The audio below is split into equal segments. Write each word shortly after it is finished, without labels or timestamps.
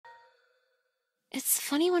It's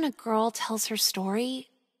funny when a girl tells her story,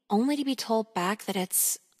 only to be told back that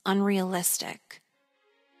it's unrealistic.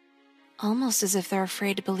 Almost as if they're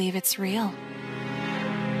afraid to believe it's real.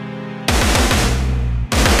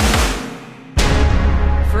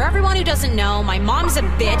 For everyone who doesn't know, my mom's a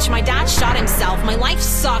bitch, my dad shot himself, my life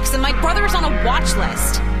sucks, and my brother's on a watch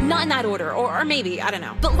list. Not in that order, or maybe, I don't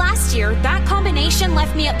know. But last year, that combination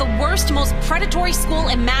left me at the worst, most predatory school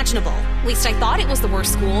imaginable. At least I thought it was the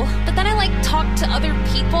worst school. But then I, talked to other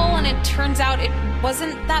people, and it turns out it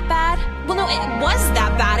wasn't that bad. Well, no, it was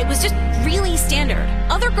that bad. It was just really standard.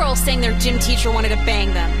 Other girls saying their gym teacher wanted to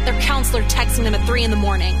bang them, their counselor texting them at 3 in the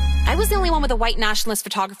morning. I was the only one with a white nationalist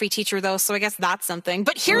photography teacher, though, so I guess that's something.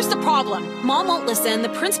 But here's the problem. Mom won't listen, the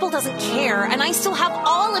principal doesn't care, and I still have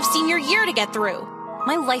all of senior year to get through.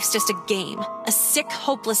 My life's just a game. A sick,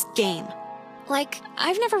 hopeless game.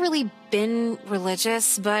 I've never really been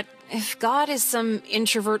religious, but if God is some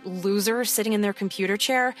introvert loser sitting in their computer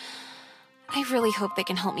chair, I really hope they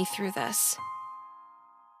can help me through this.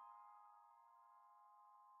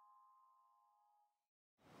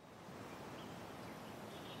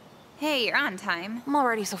 Hey, you're on time. I'm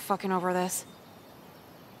already so fucking over this.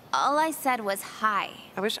 All I said was hi.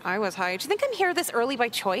 I wish I was high. Do you think I'm here this early by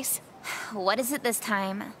choice? What is it this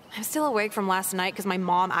time? I'm still awake from last night because my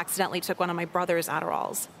mom accidentally took one of my brother's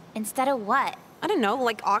Adderalls. Instead of what? I don't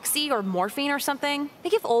know, Oxy or morphine or something. They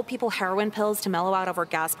give old people heroin pills to mellow out over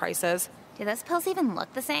gas prices. Do those pills even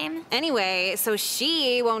look the same? Anyway, so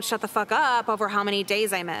she won't shut the fuck up over how many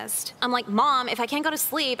days I missed. I'm like, Mom, if I can't go to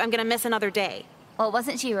sleep, I'm gonna miss another day. Well,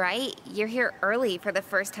 wasn't she right? You're here early for the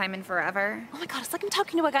first time in forever. Oh my god, it's like I'm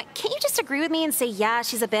talking to a guy. Can't you just agree with me and say, yeah,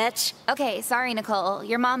 she's a bitch? Okay, sorry, Nicole.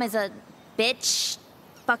 Your mom is a bitch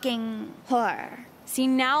fucking whore. See,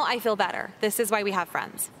 now I feel better. This is why we have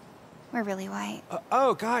friends. We're really white.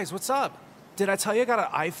 Oh, guys, what's up? Did I tell you I got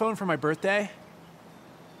an iPhone for my birthday?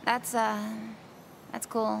 That's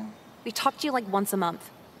cool. We talk to you once a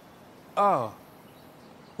month. Oh.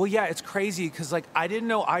 Well, yeah, it's crazy, because, I didn't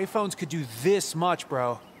know iPhones could do this much,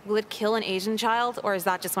 bro. Will it kill an Asian child, or is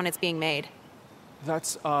that just when it's being made?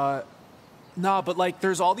 That's, nah, but,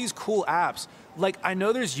 there's all these cool apps. I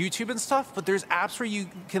know there's YouTube and stuff, but there's apps where you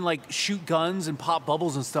can, shoot guns and pop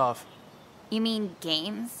bubbles and stuff. You mean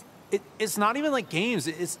games? It's not even, games.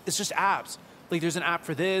 It's just apps. There's an app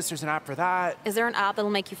for this, there's an app for that. Is there an app that'll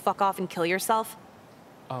make you fuck off and kill yourself?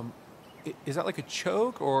 Is that, a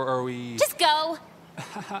joke, or are we... Just go!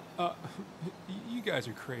 You guys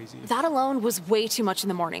are crazy. That alone was way too much in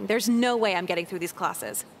the morning. There's no way I'm getting through these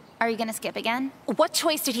classes. Are you gonna skip again? What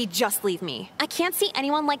choice did he just leave me? I can't see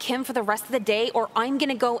anyone like him for the rest of the day or I'm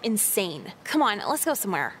gonna go insane. Come on, let's go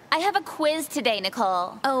somewhere. I have a quiz today,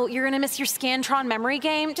 Nicole. Oh, you're gonna miss your Scantron memory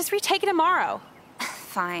game? Just retake it tomorrow.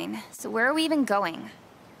 Fine. So where are we even going?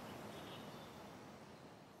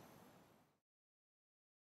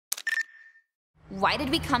 Why did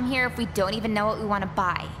we come here if we don't even know what we want to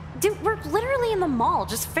buy? Dude, we're literally in the mall.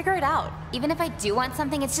 Just figure it out. Even if I do want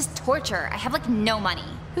something, it's just torture. I have no money.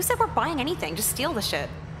 Who said we're buying anything? Just steal the shit.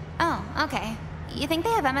 Oh, okay. You think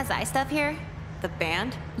they have MSI stuff here? The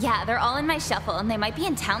band? Yeah, they're all in my shuffle and they might be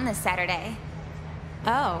in town this Saturday.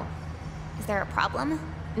 Oh. Is there a problem?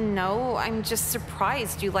 No, I'm just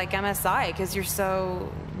surprised you like MSI because you're so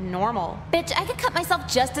normal. Bitch, I could cut myself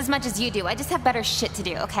just as much as you do. I just have better shit to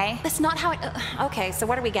do, okay? That's not how it... okay, so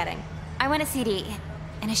what are we getting? I want a CD.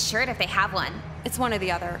 And a shirt if they have one. It's one or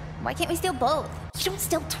the other. Why can't we steal both? You don't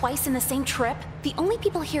steal twice in the same trip. The only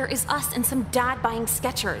people here is us and some dad buying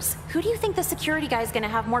Skechers. Who do you think the security guy is gonna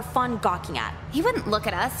have more fun gawking at? He wouldn't look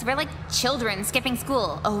at us. We're like children skipping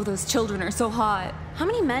school. Oh, those children are so hot. How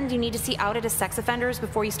many men do you need to see outed as sex offenders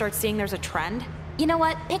before you start seeing there's a trend? You know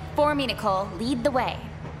what? Pick for me, Nicole. Lead the way.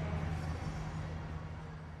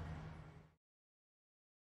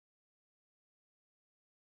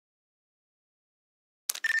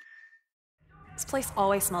 This place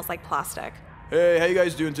always smells like plastic. Hey, how you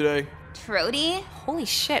guys doing today? Trody? Holy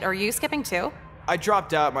shit, are you skipping too? I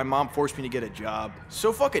dropped out. My mom forced me to get a job.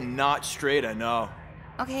 So fucking not straight, I know.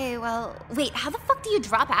 Okay, well, wait, how the fuck do you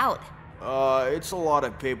drop out? It's a lot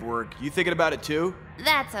of paperwork. You thinking about it too?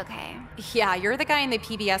 That's okay. Yeah, you're the guy in the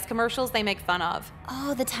PBS commercials they make fun of.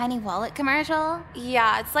 Oh, the tiny wallet commercial?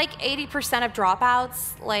 Yeah, it's 80% of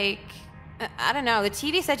dropouts. I don't know, the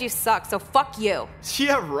TV said you suck, so fuck you.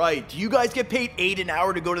 Yeah, right. Do you guys get paid $8 an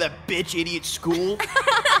hour to go to that bitch idiot school?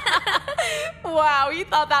 Wow, you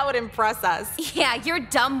thought that would impress us. Yeah, you're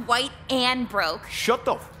dumb, white, and broke. Shut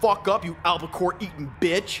the fuck up, you albacore eating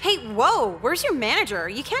bitch. Hey, whoa, where's your manager?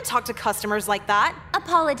 You can't talk to customers like that.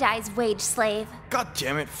 Apologize, wage slave. God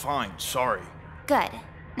damn it, fine, sorry. Good.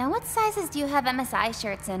 Now what sizes do you have MSI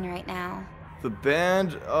shirts in right now? The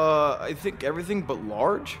band, I think everything but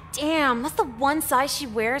large. Damn, that's the one size she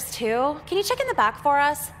wears too. Can you check in the back for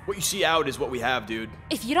us? What you see out is what we have, dude.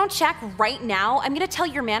 If you don't check right now, I'm gonna tell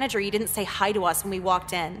your manager you didn't say hi to us when we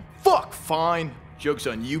walked in. Fuck, fine. Joke's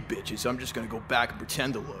on you bitches. I'm just gonna go back and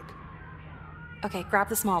pretend to look. Okay, grab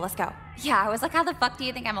the small, let's go. Yeah, I was like, how the fuck do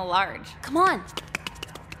you think I'm a large? Come on.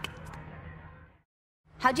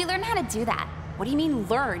 How'd you learn how to do that? What do you mean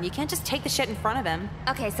learn? You can't just take the shit in front of him.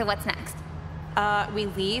 Okay, so what's next? We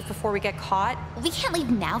leave before we get caught. We can't leave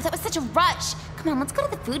now. That was such a rush. Come on, let's go to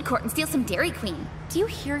the food court and steal some Dairy Queen. Do you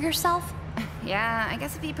hear yourself? Yeah, I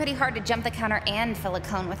guess it'd be pretty hard to jump the counter and fill a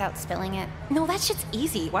cone without spilling it. No, that shit's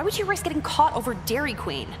easy. Why would you risk getting caught over Dairy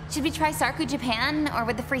Queen? Should we try Sarku Japan, or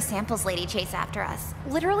would the free samples lady chase after us?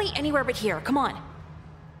 Literally anywhere but here. Come on.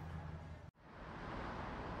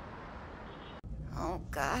 Oh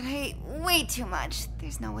god, I ate way too much.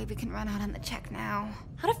 There's no way we can run out on the check now.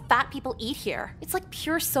 How do fat people eat here? It's like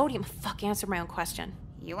pure sodium. Fuck, answer my own question.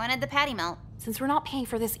 You wanted the patty melt. Since we're not paying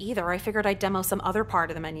for this either, I figured I'd demo some other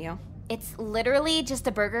part of the menu. It's literally just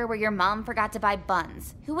a burger where your mom forgot to buy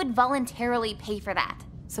buns. Who would voluntarily pay for that?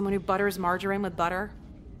 Someone who butters margarine with butter?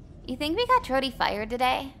 You think we got Trody fired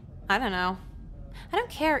today? I don't know. I don't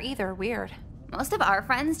care either. Weird. Most of our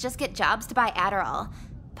friends just get jobs to buy Adderall,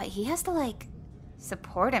 but he has to, like,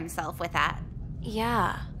 support himself with that.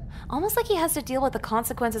 Yeah. Almost like he has to deal with the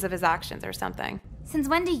consequences of his actions or something. Since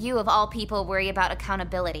when do you, of all people, worry about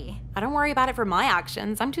accountability? I don't worry about it for my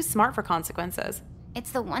actions. I'm too smart for consequences.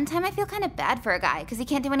 It's the one time I feel kind of bad for a guy, because he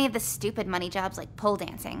can't do any of the stupid money jobs like pole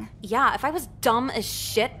dancing. Yeah, if I was dumb as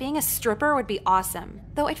shit, being a stripper would be awesome.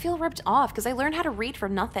 Though I'd feel ripped off because I learned how to read for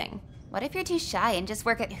nothing. What if you're too shy and just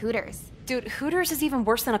work at Hooters? Dude, Hooters is even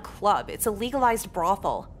worse than a club. It's a legalized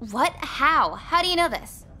brothel. What? How? How do you know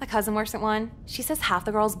this? My cousin works at one. She says half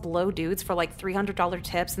the girls blow dudes for like $300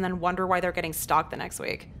 tips and then wonder why they're getting stalked the next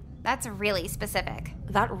week. That's really specific.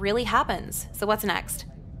 That really happens. So what's next?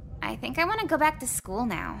 I think I want to go back to school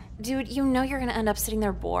now. Dude, you know you're gonna end up sitting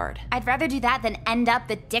there bored. I'd rather do that than end up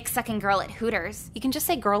the dick-sucking girl at Hooters. You can just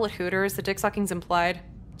say girl at Hooters, the dick sucking's implied.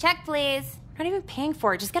 Check, please. We're not even paying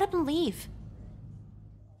for it, just get up and leave.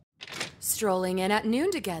 Strolling in at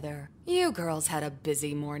noon together. You girls had a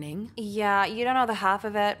busy morning. Yeah, you don't know the half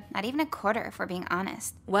of it. Not even a quarter, if we're being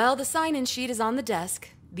honest. Well, the sign-in sheet is on the desk.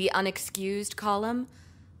 The unexcused column.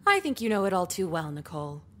 I think you know it all too well,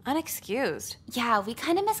 Nicole. Unexcused? Yeah, we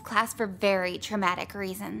kind of missed class for very traumatic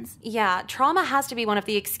reasons. Yeah, trauma has to be one of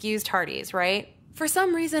the excused hardies, right? For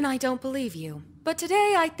some reason, I don't believe you. But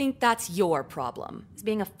today, I think that's your problem. Is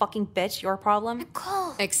being a fucking bitch your problem?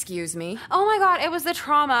 Nicole! Excuse me? Oh my god, it was the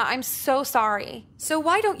trauma. I'm so sorry. So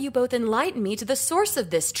why don't you both enlighten me to the source of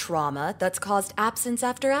this trauma that's caused absence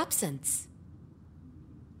after absence?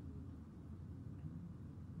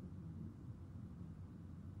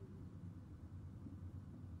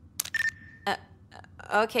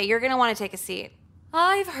 Okay, you're gonna want to take a seat.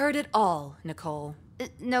 I've heard it all, Nicole.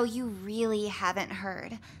 No, you really haven't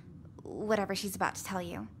heard. Whatever she's about to tell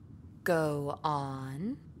you. Go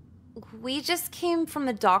on. We just came from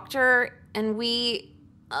the doctor and we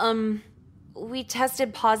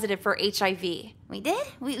tested positive for HIV. We did?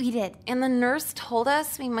 We did. And the nurse told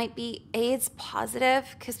us we might be AIDS positive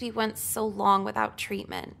because we went so long without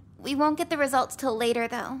treatment. We won't get the results till later,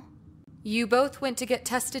 though. You both went to get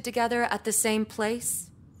tested together at the same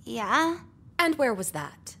place? Yeah? And where was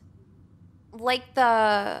that? Like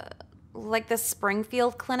the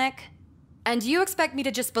Springfield clinic? And you expect me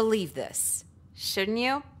to just believe this? Shouldn't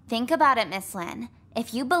you? Think about it, Miss Lynn.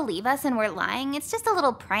 If you believe us and we're lying, it's just a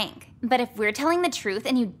little prank. But if we're telling the truth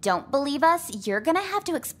and you don't believe us, you're gonna have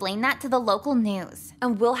to explain that to the local news.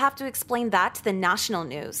 And we'll have to explain that to the national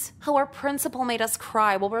news. How our principal made us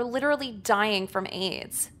cry while we're literally dying from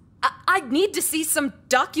AIDS. I'd need to see some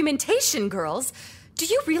documentation, girls. Do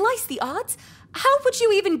you realize the odds? How would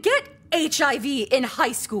you even get HIV in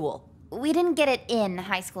high school? We didn't get it in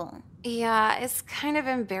high school. Yeah, it's kind of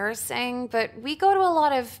embarrassing, but we go to a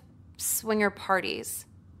lot of swinger parties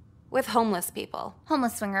with homeless people.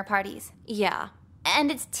 Homeless swinger parties. Yeah.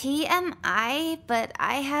 And it's TMI, but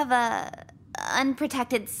I have a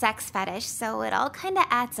unprotected sex fetish, so it all kind of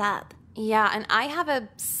adds up. Yeah, and I have a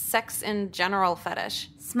sex in general fetish.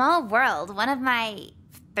 Small world. One of my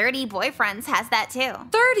 30 boyfriends has that too.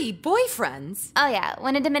 30 boyfriends? Oh yeah,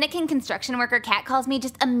 when a Dominican construction worker cat calls me,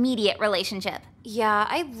 just immediate relationship. Yeah,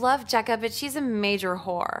 I love Jekka, but she's a major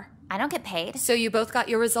whore. I don't get paid. So you both got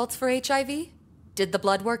your results for HIV? Did the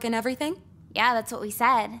blood work and everything? Yeah, that's what we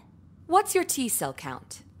said. What's your T cell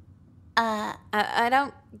count? I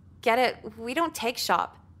don't get it. We don't take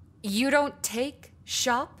shop. You don't take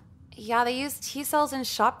shop? Yeah, they use T-cells in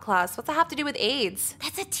shop class. What's that have to do with AIDS?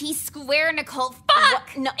 That's a T-square, Nicole. Fuck!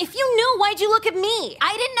 What? No, if you knew, why'd you look at me?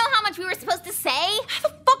 I didn't know how much we were supposed to say. How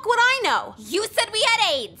the fuck would I know? You said we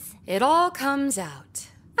had AIDS. It all comes out.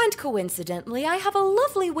 And coincidentally, I have a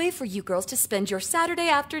lovely way for you girls to spend your Saturday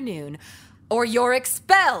afternoon. Or you're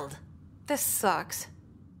expelled. This sucks.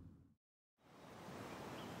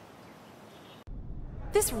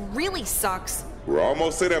 This really sucks. We're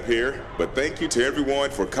almost set up here, but thank you to everyone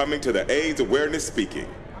for coming to the AIDS Awareness Speaking.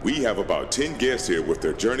 We have about 10 guests here with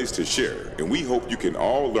their journeys to share, and we hope you can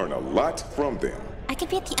all learn a lot from them. I could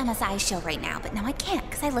be at the MSI show right now, but now I can't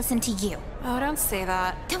because I listened to you. Oh, don't say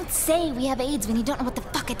that. Don't say we have AIDS when you don't know what the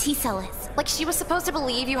fuck a T-cell is. Like she was supposed to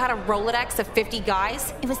believe you had a Rolodex of 50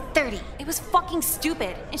 guys? It was 30. It was fucking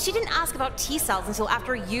stupid. And she didn't ask about T-cells until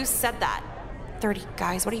after you said that. 30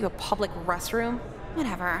 guys, what are you, a public restroom?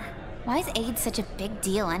 Whatever. Why is AIDS such a big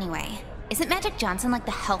deal anyway? Isn't Magic Johnson like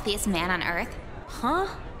the healthiest man on Earth? Huh?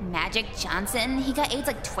 Magic Johnson? He got AIDS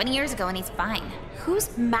like 20 years ago and he's fine.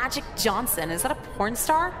 Who's Magic Johnson? Is that a porn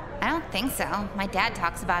star? I don't think so. My dad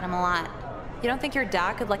talks about him a lot. You don't think your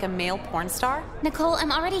dad could like a male porn star? Nicole,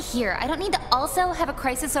 I'm already here. I don't need to also have a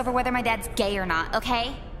crisis over whether my dad's gay or not,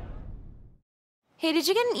 okay? Hey, did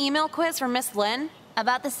you get an email quiz from Miss Lynn?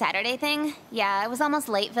 About the Saturday thing? Yeah, I was almost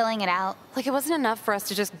late filling it out. Like it wasn't enough for us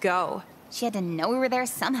to just go. She had to know we were there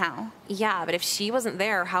somehow. Yeah, but if she wasn't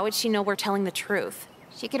there, how would she know we're telling the truth?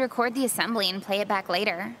 She could record the assembly and play it back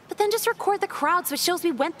later. But then just record the crowd so it shows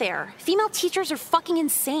we went there. Female teachers are fucking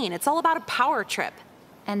insane. It's all about a power trip.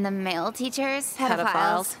 And the male teachers?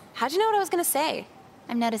 Pedophiles. How'd you know what I was gonna say?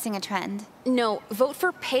 I'm noticing a trend. No, vote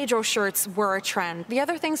for Pedro shirts were a trend. The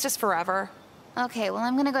other thing's just forever. Okay, well,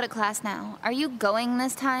 I'm gonna go to class now. Are you going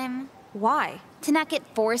this time? Why? To not get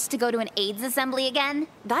forced to go to an AIDS assembly again?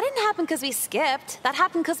 That didn't happen because we skipped. That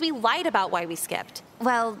happened because we lied about why we skipped.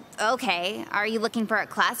 Well, okay. Are you looking for a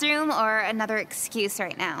classroom or another excuse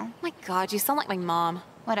right now? My God, you sound like my mom.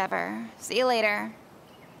 Whatever. See you later.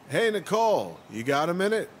 Hey, Nicole, you got a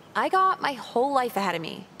minute? I got my whole life ahead of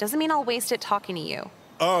me. Doesn't mean I'll waste it talking to you.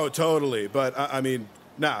 Oh, totally. But, I mean,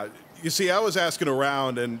 nah. You see, I was asking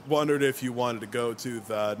around and wondered if you wanted to go to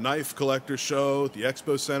the knife collector show, the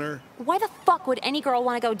expo center. Why the fuck would any girl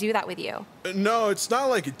want to go do that with you? No, it's not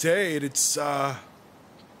like a date. It's, But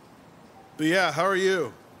yeah, how are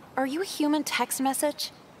you? Are you a human text message?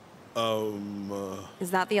 Is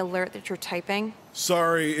that the alert that you're typing?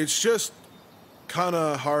 Sorry, it's just kind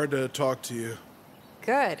of hard to talk to you.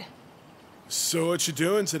 Good. So what you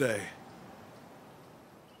doing today?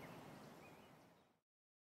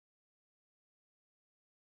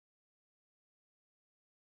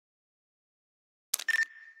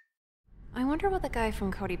 I wonder what the guy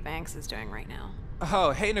from Cody Banks is doing right now.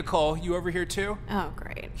 Oh, hey, Nicole, you over here too? Oh,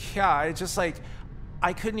 great. Yeah,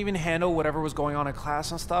 I couldn't even handle whatever was going on in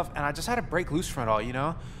class and stuff, and I just had to break loose from it all, you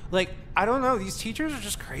know? Like, I don't know, these teachers are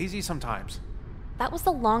just crazy sometimes. That was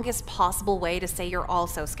the longest possible way to say you're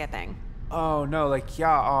also skipping. Oh, no, like,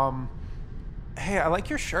 yeah, hey, I like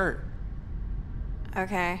your shirt.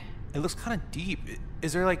 Okay. It looks kind of deep.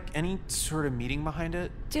 Is there, like, any sort of meaning behind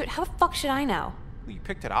it? Dude, how the fuck should I know? Well, you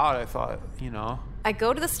picked it out, I thought, you know. I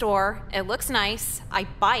go to the store, it looks nice, I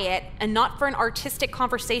buy it, and not for an artistic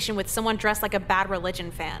conversation with someone dressed like a Bad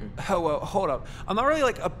Religion fan. Oh, well, hold up. I'm not really,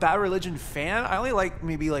 like, a Bad Religion fan. I only like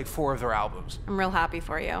maybe, like, 4 of their albums. I'm real happy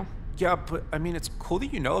for you. Yeah, but, I mean, it's cool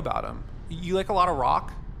that you know about them. You like a lot of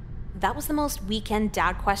rock? That was the most weekend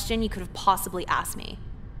dad question you could have possibly asked me.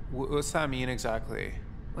 What's that mean exactly?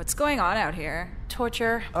 What's going on out here?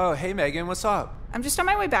 Torture. Oh, hey, Megan, what's up? I'm just on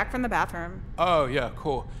my way back from the bathroom. Oh, yeah,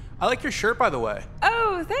 cool. I like your shirt, by the way.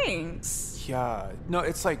 Oh, thanks. Yeah. No,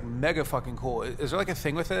 it's like mega fucking cool. Is there like a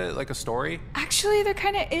thing with it? Like a story? Actually, there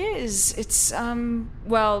kind of is. It's,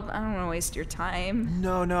 well, I don't want to waste your time.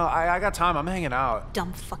 No, I got time. I'm hanging out.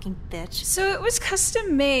 Dumb fucking bitch. So it was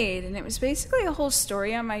custom made, and it was basically a whole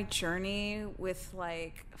story on my journey with,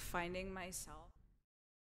 like, finding myself.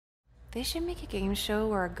 They should make a game show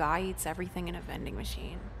where a guy eats everything in a vending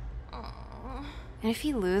machine. Aww. And if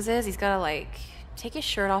he loses, he's gotta, like, take his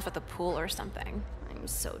shirt off at the pool or something. I'm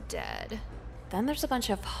so dead. Then there's a bunch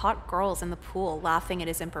of hot girls in the pool laughing at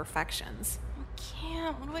his imperfections. I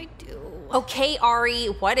can't. What do I do? Okay, Ari,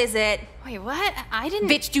 what is it? Wait, what? I didn't...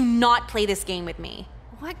 Bitch, do not play this game with me.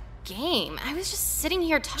 What game? I was just sitting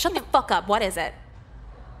here talking... Shut the fuck up. What is it?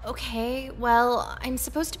 Okay, well, I'm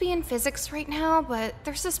supposed to be in physics right now, but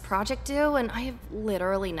there's this project due, and I have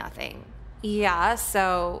literally nothing. Yeah,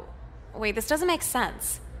 so... Wait, this doesn't make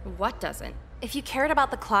sense. What doesn't? If you cared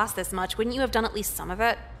about the class this much, wouldn't you have done at least some of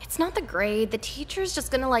it? It's not the grade. The teacher's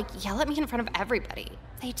just gonna, yell at me in front of everybody.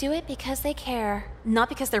 They do it because they care. Not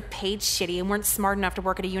because they're paid shitty and weren't smart enough to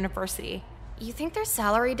work at a university. You think their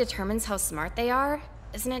salary determines how smart they are?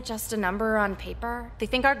 Isn't it just a number on paper? They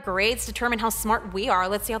think our grades determine how smart we are.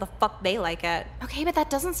 Let's see how the fuck they like it. Okay, but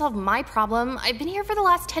that doesn't solve my problem. I've been here for the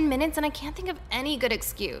last 10 minutes and I can't think of any good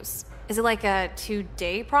excuse. Is it like a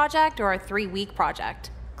 2-day project or a 3-week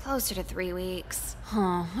project? Closer to 3 weeks.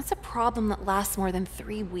 Huh, what's a problem that lasts more than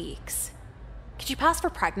 3 weeks? Could you pass for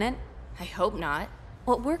pregnant? I hope not.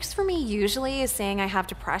 What works for me usually is saying I have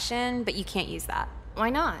depression, but you can't use that. Why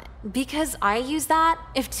not? Because I use that.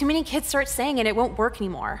 If too many kids start saying it, it won't work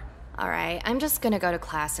anymore. Alright, I'm just gonna go to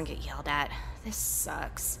class and get yelled at. This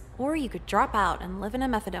sucks. Or you could drop out and live in a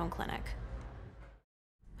methadone clinic.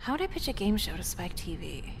 How would I pitch a game show to Spike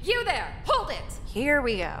TV? You there! Hold it! Here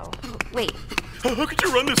we go. Wait. How could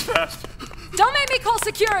you run this fast? Don't make me call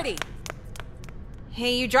security!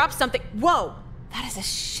 Hey, you dropped something. Whoa! That is a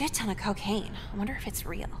shit ton of cocaine. I wonder if it's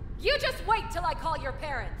real. You just wait till I call your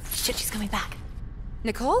parents! Shit, she's coming back.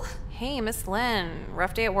 Nicole? Hey, Miss Lynn.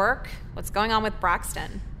 Rough day at work? What's going on with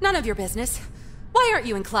Braxton? None of your business. Why aren't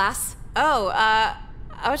you in class? Oh,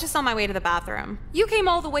 I was just on my way to the bathroom. You came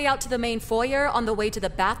all the way out to the main foyer on the way to the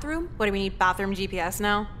bathroom? What, do we need bathroom GPS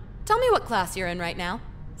now? Tell me what class you're in right now.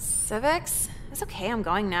 Civics? It's okay, I'm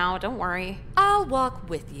going now. Don't worry. I'll walk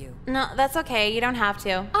with you. No, that's okay. You don't have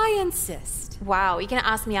to. I insist. Wow, you gonna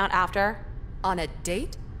ask me out after? On a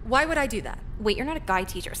date? Why would I do that? Wait, you're not a guy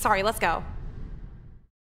teacher. Sorry, let's go.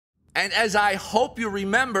 And as I hope you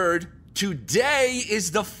remembered, today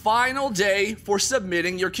is the final day for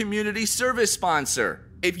submitting your community service sponsor.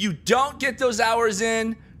 If you don't get those hours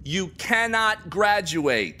in, you cannot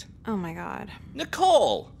graduate. Oh my God.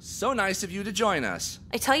 Nicole, so nice of you to join us.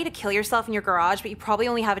 I tell you to kill yourself in your garage, but you probably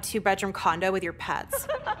only have a 2-bedroom condo with your pets.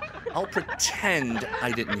 I'll pretend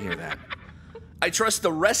I didn't hear that. I trust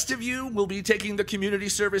the rest of you will be taking the community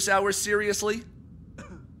service hours seriously.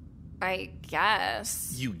 I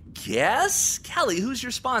guess. You guess? Kelly, who's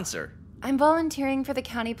your sponsor? I'm volunteering for the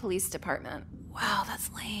county police department. Wow, that's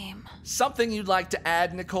lame. Something you'd like to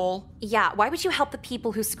add, Nicole? Yeah, why would you help the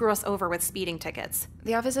people who screw us over with speeding tickets?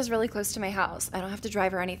 The office is really close to my house. I don't have to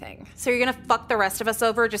drive or anything. So you're gonna fuck the rest of us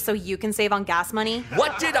over just so you can save on gas money?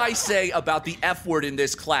 What did I say about the F word in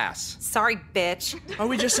this class? Sorry, bitch. Are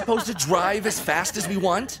we just supposed to drive as fast as we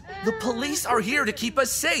want? The police are here to keep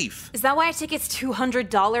us safe. Is that why a ticket's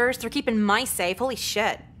 $200? They're keeping my safe. Holy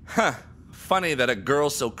shit. Huh. Funny that a girl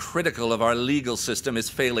so critical of our legal system is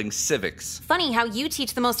failing civics. Funny how you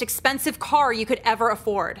teach the most expensive car you could ever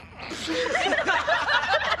afford.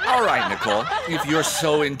 All right, Nicole, if you're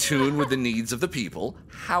so in tune with the needs of the people,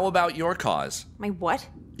 how about your cause? My what?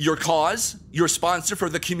 Your cause? Your sponsor for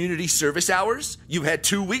the community service hours? You had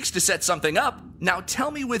 2 weeks to set something up. Now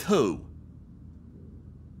tell me with who?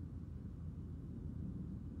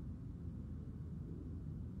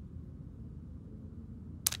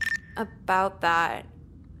 About that.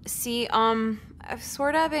 See, I've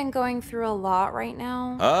sort of been going through a lot right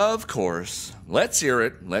now. Of course. Let's hear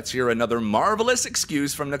it. Let's hear another marvelous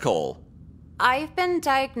excuse from Nicole. I've been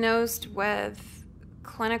diagnosed with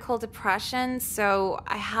clinical depression, so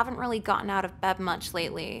I haven't really gotten out of bed much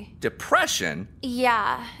lately. Depression?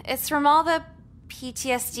 Yeah, it's from all the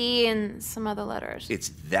PTSD and some other letters. It's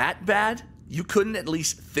that bad? You couldn't at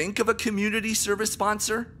least think of a community service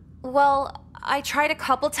sponsor? Well, I tried a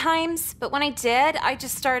couple times, but when I did, I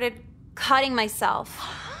just started cutting myself.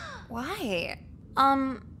 Why?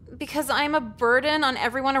 Because I'm a burden on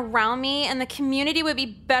everyone around me, and the community would be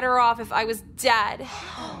better off if I was dead.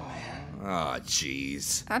 Oh,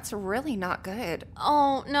 jeez. That's really not good.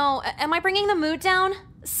 Oh, no. Am I bringing the mood down?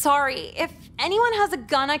 Sorry. If anyone has a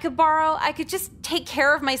gun I could borrow, I could just take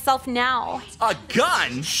care of myself now. A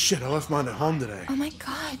gun? Shit, I left mine at home today. Oh my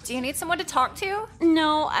God, do you need someone to talk to?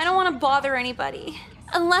 No, I don't want to bother anybody.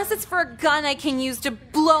 Unless it's for a gun I can use to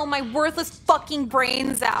blow my worthless fucking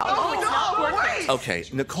brains out. Oh, no, wait! Okay,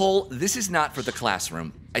 Nicole, this is not for the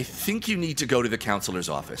classroom. I think you need to go to the counselor's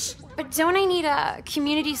office. But don't I need a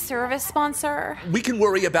community service sponsor? We can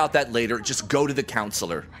worry about that later. Just go to the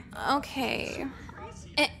counselor. Okay.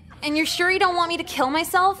 And you're sure you don't want me to kill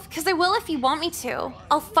myself? Because I will if you want me to.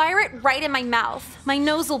 I'll fire it right in my mouth. My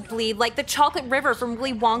nose will bleed like the chocolate river from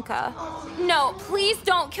Willy Wonka. No, please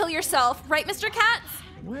don't kill yourself. Right, Mr. Katz?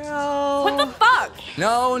 Well... What the fuck?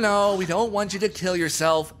 No, we don't want you to kill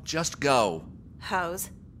yourself. Just go.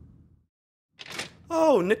 Hose.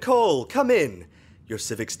 Oh, Nicole, come in. Your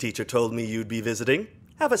civics teacher told me you'd be visiting.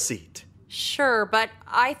 Have a seat. Sure, but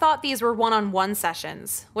I thought these were one-on-one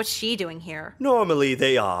sessions. What's she doing here? Normally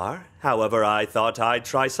they are. However, I thought I'd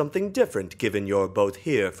try something different given you're both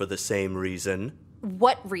here for the same reason.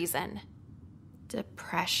 What reason?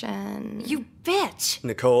 Depression. You bitch!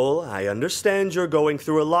 Nicole, I understand you're going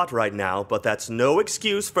through a lot right now, but that's no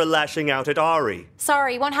excuse for lashing out at Ari.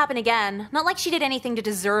 Sorry, won't happen again. Not like she did anything to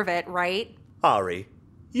deserve it, right? Ari,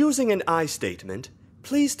 using an I statement,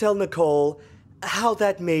 please tell Nicole how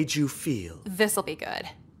that made you feel. This'll be good.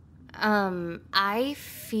 I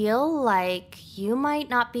feel like you might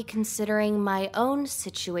not be considering my own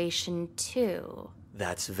situation, too.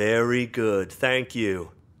 That's very good, thank you.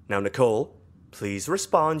 Now, Nicole, please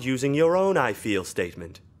respond using your own I feel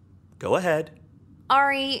statement. Go ahead.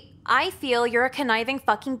 Ari, I feel you're a conniving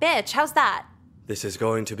fucking bitch. How's that? This is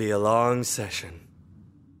going to be a long session.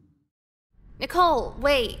 Nicole,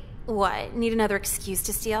 wait. What, need another excuse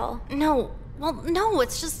to steal? No. Well, no,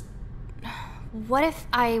 it's just... What if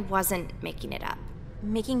I wasn't making it up?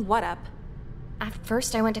 Making what up? At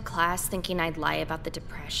first, I went to class thinking I'd lie about the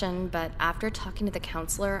depression, but after talking to the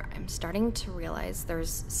counselor, I'm starting to realize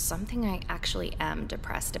there's something I actually am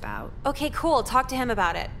depressed about. Okay, cool. Talk to him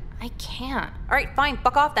about it. I can't. All right, fine.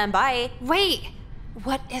 Fuck off then. Bye. Wait!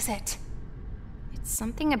 What is it? It's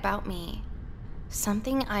something about me.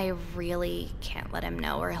 Something I really can't let him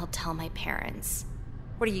know or he'll tell my parents.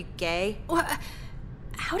 What, are you gay? What?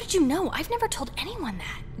 How did you know? I've never told anyone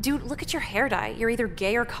that. Dude, look at your hair dye. You're either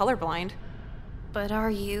gay or colorblind. But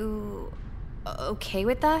are you okay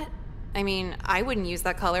with that? I mean, I wouldn't use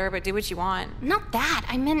that color, but do what you want. Not that.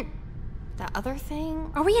 I meant the other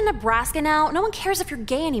thing. Are we in Nebraska now? No one cares if you're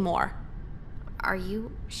gay anymore. Are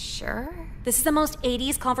you sure? This is the most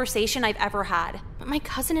 80s conversation I've ever had. But my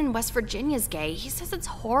cousin in West Virginia's gay. He says it's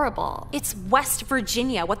horrible. It's West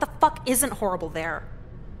Virginia. What the fuck isn't horrible there?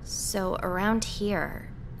 So around here,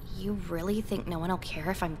 you really think no one will care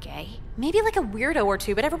if I'm gay? Maybe like a weirdo or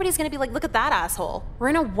two, but everybody's gonna be like, look at that asshole. We're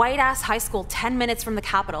in a white-ass high school 10 minutes from the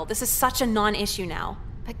Capitol. This is such a non-issue now.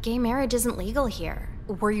 But gay marriage isn't legal here.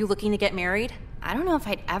 Were you looking to get married? I don't know if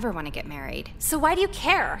I'd ever want to get married. So why do you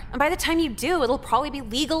care? And by the time you do, it'll probably be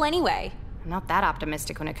legal anyway. I'm not that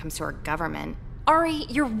optimistic when it comes to our government. Ari,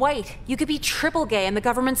 you're white. You could be triple gay and the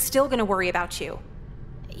government's still gonna worry about you.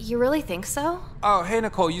 You really think so? Oh, hey,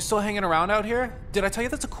 Nicole, you still hanging around out here? Did I tell you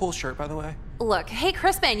that's a cool shirt, by the way? Look, hey,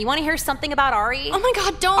 Crispin, you want to hear something about Ari? Oh my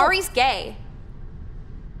god, don't! Ari's gay.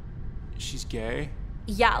 She's gay?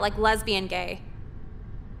 Yeah, like lesbian gay.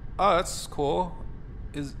 Oh, that's cool.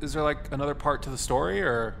 Is there like another part to the story,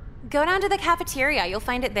 or? Go down to the cafeteria, you'll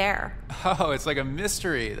find it there. Oh, it's like a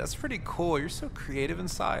mystery. That's pretty cool. You're so creative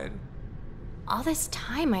inside. All this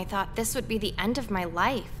time, I thought this would be the end of my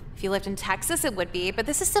life. If you lived in Texas, it would be, but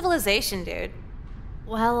this is civilization, dude.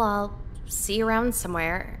 Well, I'll see you around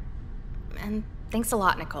somewhere. And thanks a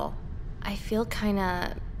lot, Nicole. I feel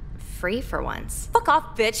kinda free for once. Fuck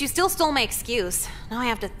off, bitch. You still stole my excuse. Now I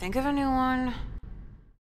have to think of a new one.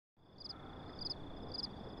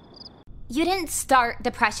 You didn't start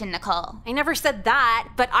depression, Nicole. I never said that,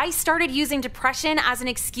 but I started using depression as an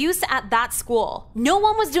excuse at that school. No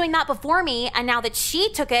one was doing that before me, and now that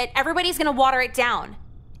she took it, everybody's gonna water it down.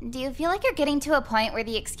 Do you feel like you're getting to a point where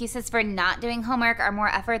the excuses for not doing homework are more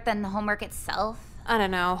effort than the homework itself? I don't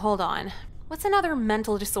know, hold on. What's another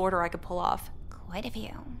mental disorder I could pull off? Quite a few.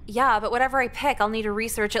 Yeah, but whatever I pick, I'll need to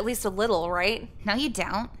research at least a little, right? No, you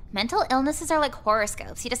don't. Mental illnesses are like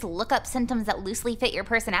horoscopes. You just look up symptoms that loosely fit your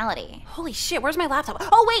personality. Holy shit, where's my laptop?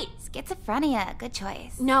 Oh, wait! Schizophrenia, good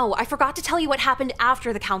choice. No, I forgot to tell you what happened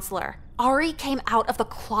after the counselor. Ari came out of the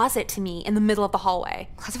closet to me in the middle of the hallway.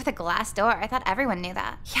 Closet with a glass door? I thought everyone knew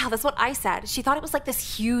that. Yeah, that's what I said. She thought it was like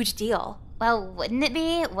this huge deal. Well, wouldn't it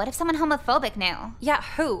be? What if someone homophobic knew? Yeah,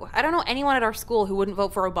 who? I don't know anyone at our school who wouldn't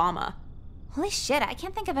vote for Obama. Holy shit, I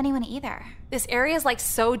can't think of anyone either. This area is like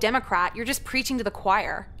so Democrat, you're just preaching to the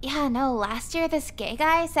choir. Yeah, no, last year this gay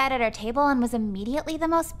guy sat at our table and was immediately the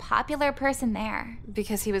most popular person there.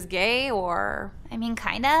 Because he was gay, or? I mean,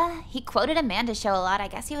 kinda. He quoted Amanda's show a lot, I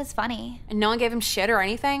guess he was funny. And no one gave him shit or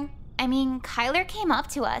anything? I mean, Kyler came up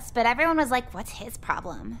to us, but everyone was like, what's his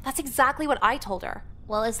problem? That's exactly what I told her.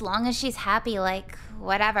 Well, as long as she's happy, like,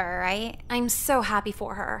 whatever, right? I'm so happy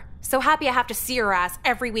for her. So happy I have to see her ass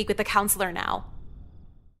every week with the counselor now.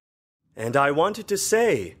 And I wanted to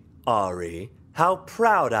say, Ari, how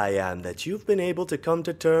proud I am that you've been able to come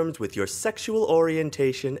to terms with your sexual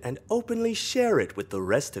orientation and openly share it with the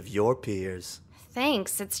rest of your peers.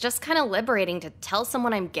 Thanks. It's just kind of liberating to tell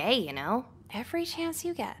someone I'm gay, you know? Every chance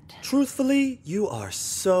you get. Truthfully, you are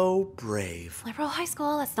so brave. Liberal high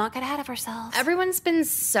school, let's not get ahead of ourselves. Everyone's been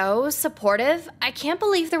so supportive. I can't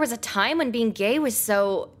believe there was a time when being gay was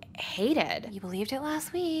so hated. You believed it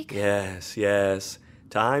last week. Yes, yes.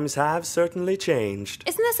 Times have certainly changed.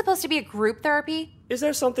 Isn't this supposed to be a group therapy? Is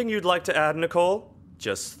there something you'd like to add, Nicole?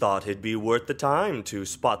 Just thought it'd be worth the time to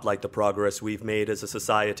spotlight the progress we've made as a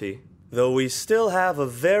society. Though we still have a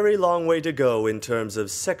very long way to go in terms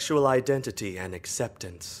of sexual identity and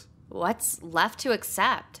acceptance. What's left to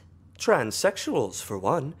accept? Transsexuals, for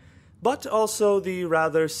one. But also the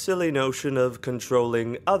rather silly notion of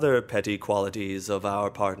controlling other petty qualities of our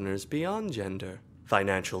partners beyond gender.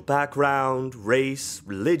 Financial background, race,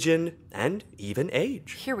 religion, and even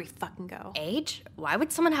age. Here we fucking go. Age? Why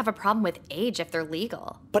would someone have a problem with age if they're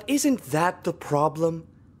legal? But isn't that the problem?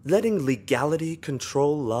 Letting legality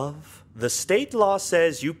control love? The state law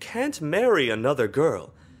says you can't marry another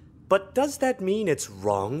girl. But does that mean it's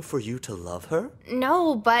wrong for you to love her?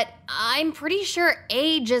 No, but I'm pretty sure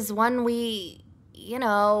age is one we,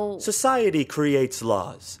 Society creates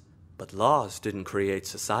laws, but laws didn't create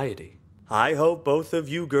society. I hope both of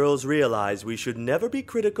you girls realize we should never be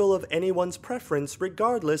critical of anyone's preference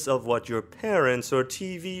regardless of what your parents or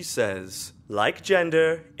TV says. Like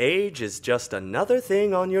gender, age is just another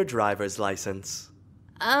thing on your driver's license.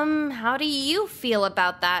 How do you feel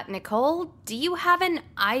about that, Nicole? Do you have an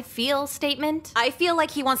I feel statement? I feel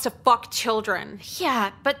like he wants to fuck children.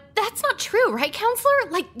 Yeah, but that's not true, right,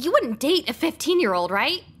 counselor? Like, you wouldn't date a 15-year-old,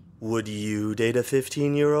 right? Would you date a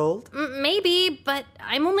 15-year-old? Maybe, but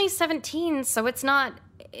I'm only 17, so it's not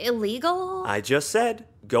illegal. I just said,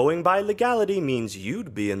 going by legality means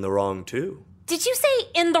you'd be in the wrong too. Did you say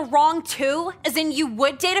in the wrong too? As in you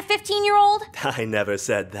would date a 15-year-old? I never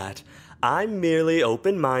said that. I'm merely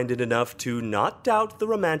open-minded enough to not doubt the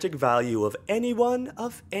romantic value of anyone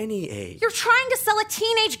of any age. You're trying to sell a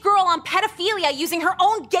teenage girl on pedophilia using her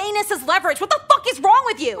own gayness as leverage. What the fuck is wrong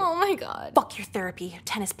with you? Oh my god. Fuck your therapy,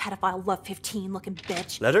 tennis pedophile, love 15 looking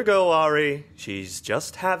bitch. Let her go, Ari. She's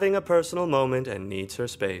just having a personal moment and needs her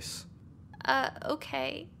space.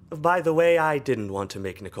 Okay. By the way, I didn't want to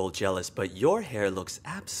make Nicole jealous, but your hair looks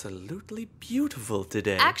absolutely beautiful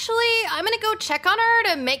today. Actually, I'm gonna go check on her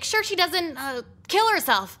to make sure she doesn't, kill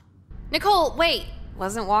herself. Nicole, wait.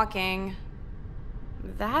 Wasn't walking.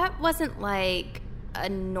 That wasn't like a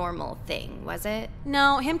normal thing, was it?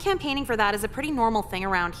 No, him campaigning for that is a pretty normal thing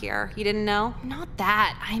around here. You didn't know? Not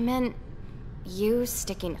that. I meant you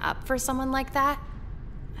sticking up for someone like that.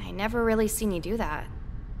 I never really seen you do that.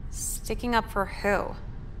 Sticking up for who?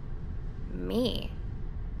 Me.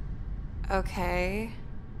 Okay.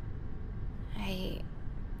 I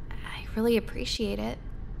really appreciate it.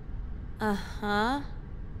 Uh-huh.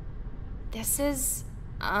 This is,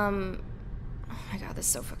 oh my god, this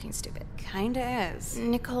is so fucking stupid. Kinda is.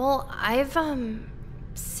 Nicole, I've,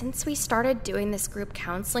 since we started doing this group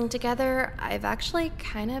counseling together, I've actually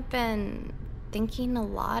kind of been thinking a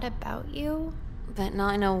lot about you. But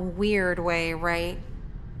not in a weird way, right?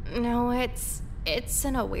 No, it's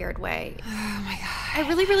in a weird way. Oh my god. I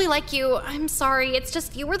really, really like you. I'm sorry. It's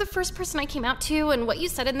just you were the first person I came out to and what you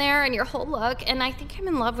said in there and your whole look, and I think I'm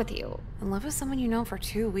in love with you. In love with someone you know for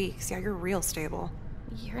 2 weeks. Yeah, you're real stable.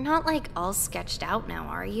 You're not like all sketched out now,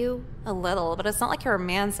 are you? A little, but it's not like you're a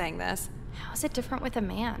man saying this. How is it different with a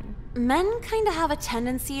man? Men kind of have a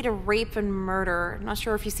tendency to rape and murder. Not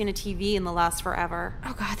sure if you've seen a TV in the last forever.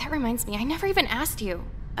 Oh god, that reminds me. I never even asked you.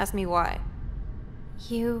 Ask me why.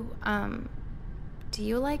 You, do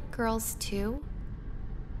you like girls too?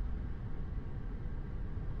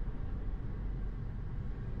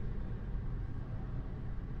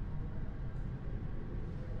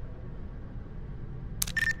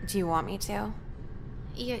 Do you want me to?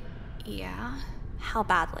 Yeah. How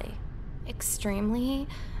badly? Extremely.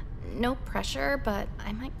 No pressure, but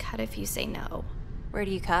I might cut if you say no. Where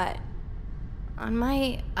do you cut? On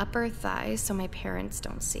my upper thigh so my parents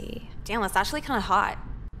don't see. Damn, that's actually kind of hot.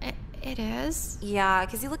 It is? Yeah,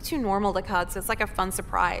 because you look too normal to cut, so it's like a fun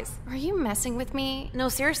surprise. Are you messing with me? No,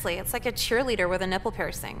 seriously, it's like a cheerleader with a nipple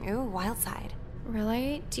piercing. Ooh, wild side.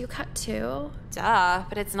 Really? Do you cut too? Duh,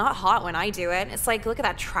 but it's not hot when I do it. It's like, look at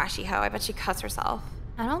that trashy hoe. I bet she cuts herself.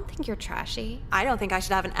 I don't think you're trashy. I don't think I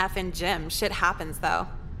should have an effing gym. Shit happens, though.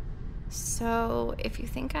 So, if you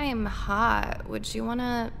think I am hot, would you want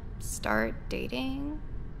to start dating?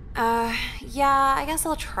 Yeah, I guess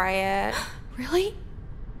I'll try it. Really?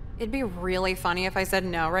 It'd be really funny if I said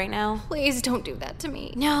no right now. Please don't do that to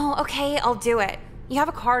me. No, okay, I'll do it. You have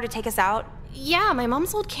a car to take us out? Yeah, my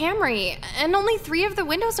mom's old Camry, and only 3 of the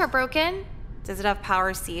windows are broken. Does it have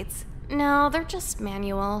power seats? No, they're just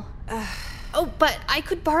manual. Oh, but I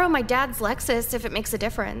could borrow my dad's Lexus if it makes a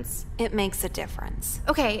difference. It makes a difference.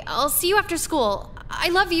 Okay, I'll see you after school. I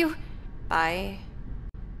love you. Bye.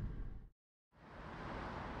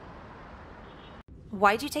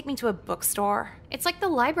 Why'd you take me to a bookstore? It's like the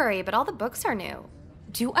library, but all the books are new.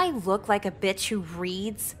 Do I look like a bitch who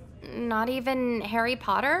reads? Not even Harry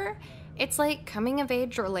Potter? It's like coming of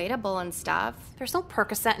age relatable and stuff. There's no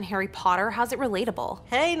Percocet in Harry Potter. How's it relatable?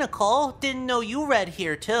 Hey, Nicole. Didn't know you read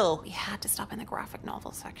here, too. We had to stop in the graphic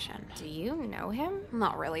novel section. Do you know him?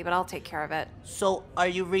 Not really, but I'll take care of it. So, are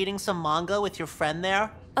you reading some manga with your friend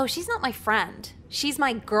there? Oh, she's not my friend. She's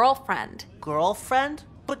my girlfriend. Girlfriend?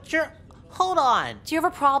 But you're... Hold on. Do you have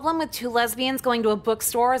a problem with two lesbians going to a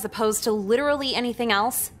bookstore as opposed to literally anything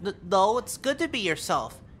else? No, it's good to be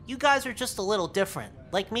yourself. You guys are just a little different.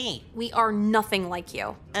 Like me. We are nothing like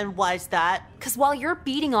you. And why's that? Because while you're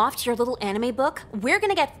beating off to your little anime book, we're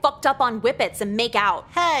gonna get fucked up on whippets and make out.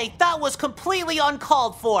 Hey, that was completely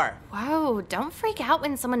uncalled for. Whoa, don't freak out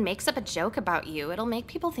when someone makes up a joke about you. It'll make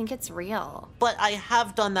people think it's real. But I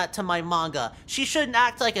have done that to my manga. She shouldn't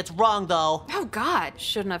act like it's wrong, though. Oh, God.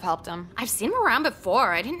 Shouldn't have helped him. I've seen him around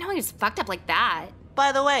before. I didn't know he was fucked up like that.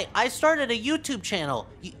 By the way, I started a YouTube channel.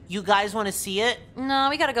 You guys want to see it? No,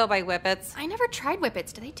 we gotta go by whippets. I never tried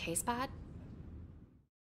whippets. Do they taste bad?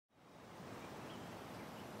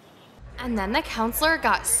 And then the counselor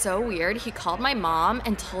got so weird, he called my mom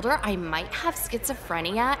and told her I might have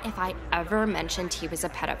schizophrenia if I ever mentioned he was a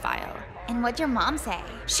pedophile. And what'd your mom say?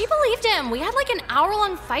 She believed him. We had like an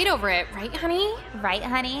hour-long fight over it, right, honey? Right,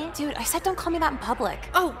 honey? Dude, I said don't call me that in public.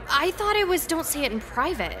 Oh, I thought it was don't say it in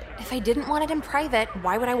private. If I didn't want it in private,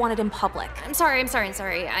 why would I want it in public? I'm sorry.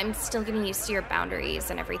 I'm still getting used to your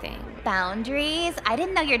boundaries and everything. Boundaries? I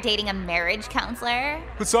didn't know you're dating a marriage counselor.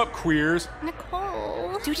 What's up, queers?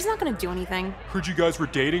 Nicole. Dude, he's not gonna do anything. Heard you guys were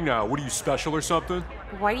dating now. What are you, special or something?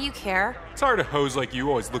 Why do you care? Tired of hoes like you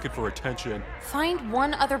always looking for attention. Find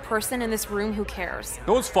one other person in this room who cares.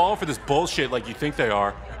 No one's falling for this bullshit like you think they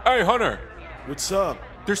are. Hey, Hunter. What's up?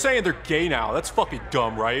 They're saying they're gay now. That's fucking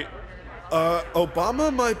dumb, right?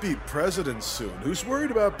 Obama might be president soon. Who's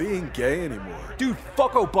worried about being gay anymore? Dude,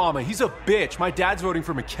 fuck Obama. He's a bitch. My dad's voting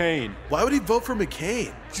for McCain. Why would he vote for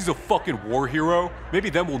McCain? He's a fucking war hero. Maybe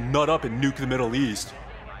then we'll nut up and nuke the Middle East.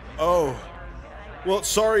 Oh. Well,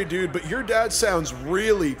 sorry, dude, but your dad sounds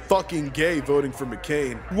really fucking gay voting for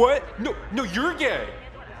McCain. What? No, you're gay.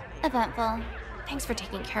 Eventful. Thanks for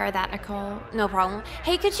taking care of that, Nicole. No problem.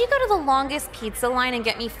 Hey, could you go to the longest pizza line and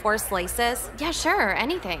get me 4 slices? Yeah, sure,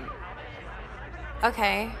 anything.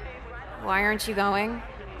 Okay. Why aren't you going?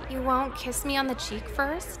 You won't kiss me on the cheek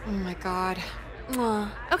first? Oh my god.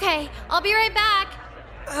 Okay, I'll be right back.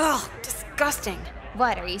 Ugh, disgusting.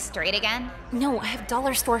 What, are you straight again? No, I have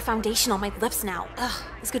dollar store foundation on my lips now. Ugh,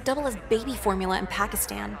 this could double as baby formula in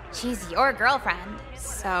Pakistan. She's your girlfriend.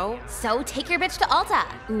 So? So take your bitch to Ulta.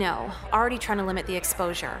 No, already trying to limit the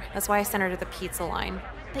exposure. That's why I sent her to the pizza line.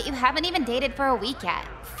 But you haven't even dated for a week yet.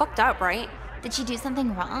 Fucked up, right? Did she do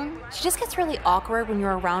something wrong? She just gets really awkward when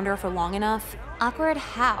you're around her for long enough. Awkward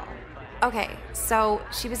how? Okay, so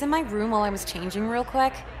she was in my room while I was changing real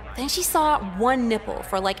quick. Then she saw one nipple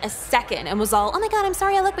for like a second and was all, oh my god, I'm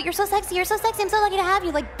sorry I look, but you're so sexy, I'm so lucky to have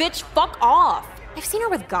you. Like, bitch, fuck off. I've seen her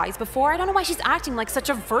with guys before. I don't know why she's acting like such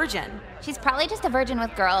a virgin. She's probably just a virgin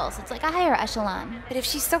with girls. It's like a higher echelon. But if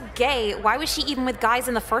she's so gay, why was she even with guys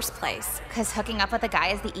in the first place? Because hooking up with a guy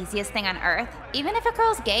is the easiest thing on earth. Even if a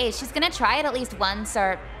girl's gay, she's gonna try it at least once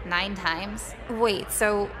or 9 times. Wait,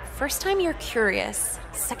 so first time you're curious,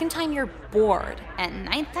 second time you're bored, and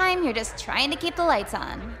 9th time you're just trying to keep the lights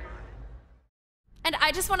on. And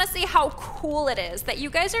I just want to say how cool it is that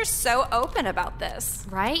you guys are so open about this.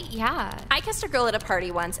 Right? Yeah. I kissed a girl at a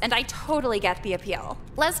party once, and I totally get the appeal.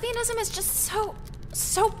 Lesbianism is just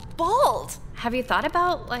so bold. Have you thought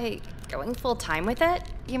about, like, going full time with it?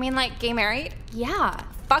 You mean like gay married? Yeah.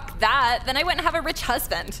 Fuck that. Then I wouldn't have a rich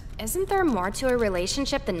husband. Isn't there more to a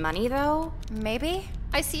relationship than money, though? Maybe.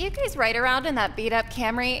 I see you guys ride around in that beat-up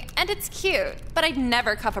Camry, and it's cute, but I'd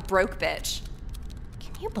never cuff a broke bitch.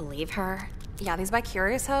 Can you believe her? Yeah, these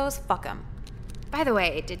bi-curious hoes, fuck them. By the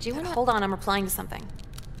way, did you Hold on, I'm replying to something.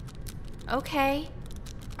 Okay.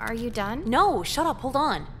 Are you done? No, shut up, hold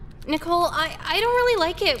on. Nicole, I don't really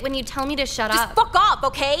like it when you tell me to shut up. Just fuck off,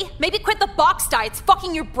 okay? Maybe quit the box diet, it's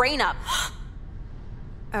fucking your brain up.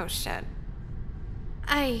 Oh, shit.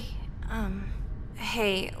 Hey,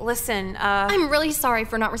 listen, I'm really sorry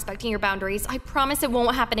for not respecting your boundaries. I promise it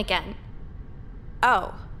won't happen again.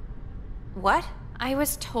 Oh. What? I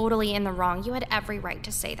was totally in the wrong. You had every right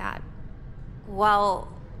to say that.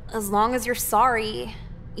 Well, as long as you're sorry,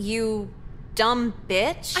 you dumb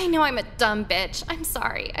bitch. I know I'm a dumb bitch. I'm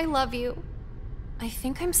sorry. I love you. I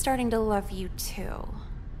think I'm starting to love you too.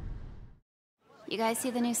 You guys see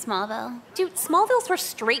the new Smallville? Dude, Smallville's for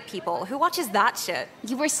straight people. Who watches that shit?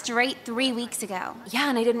 You were straight 3 weeks ago. Yeah,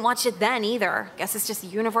 and I didn't watch it then either. Guess it's just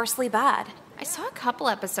universally bad. I saw a couple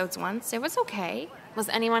episodes once. It was okay. Was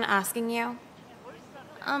anyone asking you?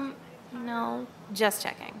 No. Just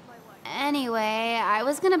checking. Anyway, I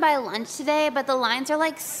was gonna buy lunch today, but the lines are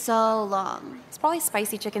like so long. It's probably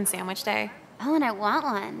spicy chicken sandwich day. Oh, and I want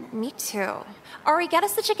one. Me too. Ari, get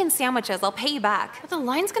us the chicken sandwiches. I'll pay you back. But the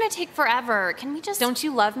line's gonna take forever. Can we just... Don't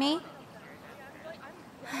you love me?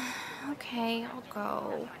 Okay, I'll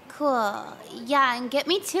go. Cool. Yeah, and get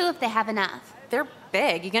me 2 if they have enough. They're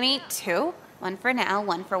big. You gonna eat 2? 1 for now,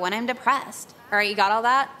 1 for when I'm depressed. All right, you got all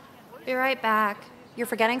that? Be right back. You're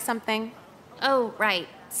forgetting something. Oh, right.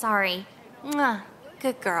 Sorry. Mwah.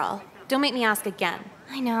 Good girl. Don't make me ask again.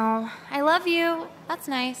 I know. I love you. That's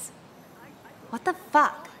nice. What the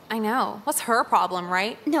fuck? I know. What's her problem,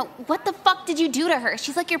 right? No, what the fuck did you do to her?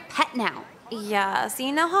 She's like your pet now. Yeah, so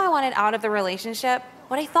you know how I wanted out of the relationship?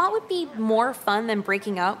 What I thought would be more fun than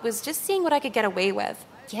breaking up was just seeing what I could get away with.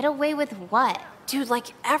 Get away with what? Dude,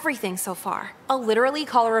 like everything so far. I'll literally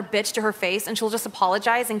call her a bitch to her face and she'll just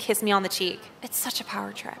apologize and kiss me on the cheek. It's such a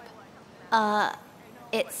power trip.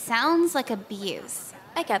 It sounds like abuse.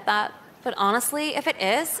 I get that. But honestly, if it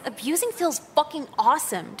is, abusing feels fucking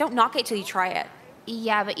awesome. Don't knock it till you try it.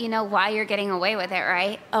 Yeah, but you know why you're getting away with it,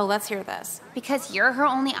 right? Oh, let's hear this. Because you're her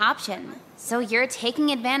only option. So you're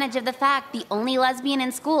taking advantage of the fact the only lesbian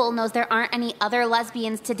in school knows there aren't any other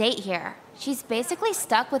lesbians to date here. She's basically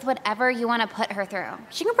stuck with whatever you want to put her through.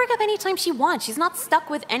 She can break up anytime she wants. She's not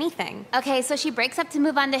stuck with anything. Okay, so she breaks up to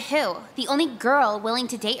move on to who? The only girl willing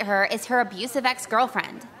to date her is her abusive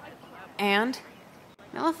ex-girlfriend. And?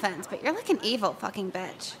 No offense, but you're like an evil fucking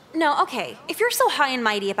bitch. No, okay. If you're so high and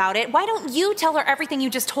mighty about it, why don't you tell her everything you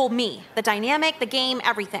just told me? The dynamic, the game,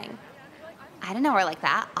 everything. I didn't know her like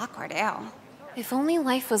that. Awkward, ew. If only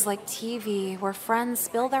life was like TV, where friends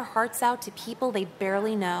spill their hearts out to people they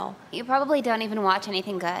barely know. You probably don't even watch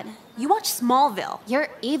anything good. You watch Smallville. You're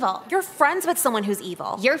evil. You're friends with someone who's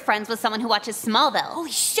evil. You're friends with someone who watches Smallville.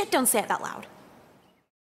 Holy shit, don't say it that loud.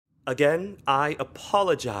 Again, I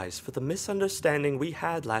apologize for the misunderstanding we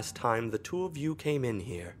had last time the 2 of you came in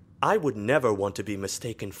here. I would never want to be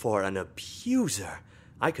mistaken for an abuser.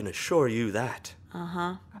 I can assure you that.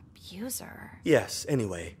 Uh-huh. Abuser. Yes,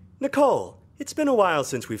 anyway. Nicole, it's been a while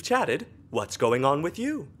since we've chatted. What's going on with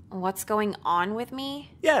you? What's going on with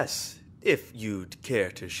me? Yes, if you'd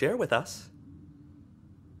care to share with us.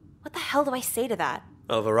 What the hell do I say to that?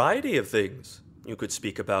 A variety of things. You could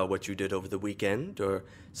speak about what you did over the weekend, or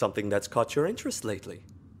something that's caught your interest lately.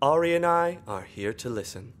 Ari and I are here to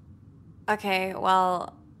listen. Okay,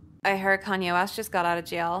 well, I heard Kanye West just got out of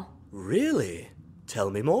jail. Really? Tell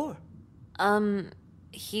me more.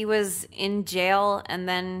 He was in jail, and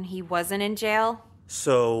then he wasn't in jail.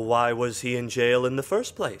 So why was he in jail in the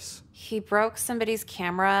first place? He broke somebody's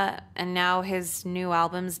camera, and now his new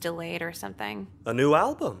album's delayed or something. A new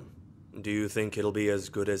album? Do you think it'll be as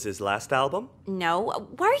good as his last album? No.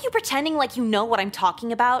 Why are you pretending like you know what I'm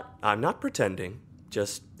talking about? I'm not pretending.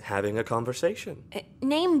 Just having a conversation.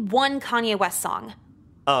 Name one Kanye West song.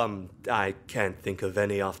 I can't think of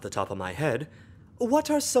any off the top of my head.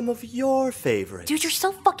 What are some of your favorites? Dude, you're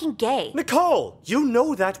so fucking gay. Nicole, you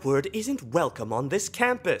know that word isn't welcome on this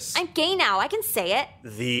campus. I'm gay now. I can say it.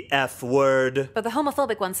 The F word. But the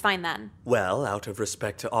homophobic one's fine then. Well, out of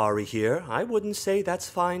respect to Ari here, I wouldn't say that's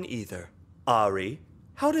fine either. Ari,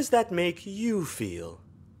 how does that make you feel?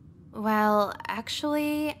 Well, I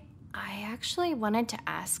actually wanted to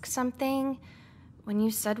ask something. When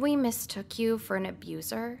you said we mistook you for an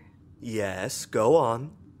abuser? Yes, go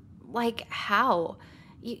on. Like, how?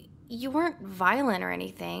 You weren't violent or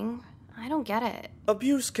anything. I don't get it.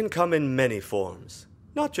 Abuse can come in many forms,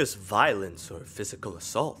 not just violence or physical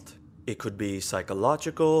assault. It could be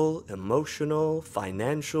psychological, emotional,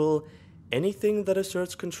 financial, anything that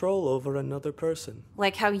asserts control over another person.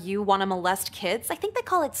 Like how you want to molest kids? I think they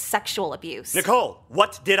call it sexual abuse. Nicole,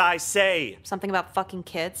 what did I say? Something about fucking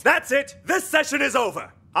kids? That's it! This session is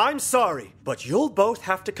over! I'm sorry, but you'll both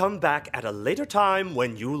have to come back at a later time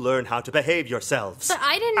when you learn how to behave yourselves. But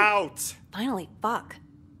I didn't... Out! Finally, fuck.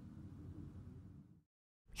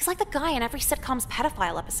 He's like the guy in every sitcom's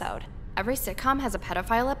pedophile episode. Every sitcom has a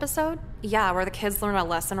pedophile episode? Yeah, where the kids learn a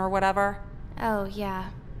lesson or whatever. Oh,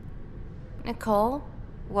 yeah. Nicole?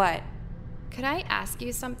 What? Could I ask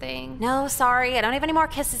you something? No, sorry. I don't have any more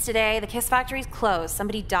kisses today. The kiss factory's closed.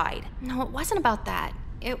 Somebody died. No, it wasn't about that.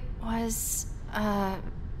 It was,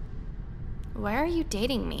 Why are you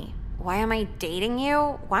dating me? Why am I dating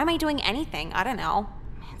you? Why am I doing anything? I don't know.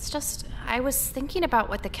 It's just, I was thinking about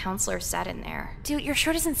what the counselor said in there. Dude, your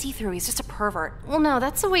shirt isn't see-through. He's just a pervert. Well, no,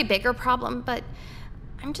 that's a way bigger problem, but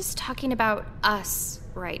I'm just talking about us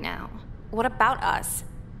right now. What about us?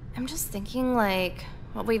 I'm just thinking, like,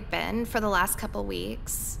 what we've been for the last couple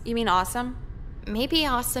weeks. You mean awesome? Maybe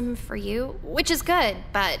awesome for you, which is good,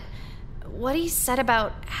 but what he said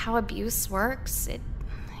about how abuse works, it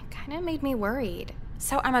kind of made me worried.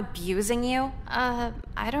 So I'm abusing you? I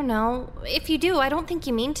don't know. If you do, I don't think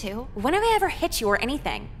you mean to. When have I ever hit you or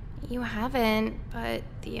anything? You haven't, but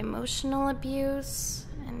the emotional abuse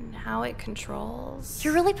and how it controls.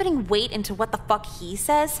 You're really putting weight into what the fuck he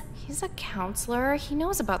says? He's a counselor. He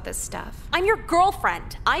knows about this stuff. I'm your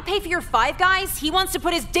girlfriend. I pay for your Five Guys. He wants to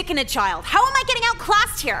put his dick in a child. How am I getting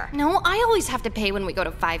outclassed here? No, I always have to pay when we go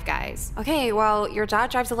to Five Guys. Okay, well, your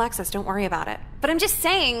dad drives a Lexus. Don't worry about it. But I'm just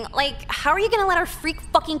saying, like, how are you gonna let our freak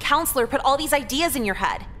fucking counselor put all these ideas in your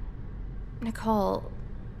head? Nicole,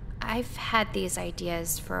 I've had these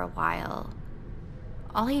ideas for a while.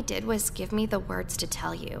 All he did was give me the words to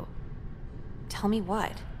tell you. Tell me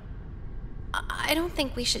what? I don't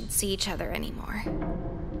think we should see each other anymore.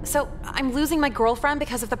 So, I'm losing my girlfriend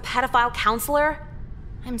because of the pedophile counselor?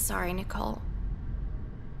 I'm sorry, Nicole.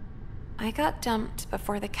 I got dumped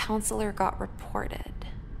before the counselor got reported.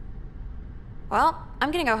 Well,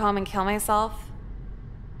 I'm gonna go home and kill myself.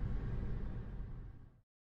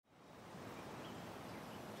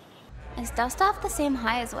 Is Dust Off the same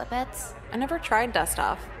high as Whippets? I never tried Dust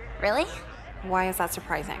Off. Really? Why is that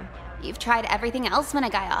surprising? You've tried everything else when a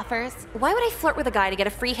guy offers. Why would I flirt with a guy to get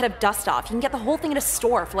a free hit of Dust Off? You can get the whole thing at a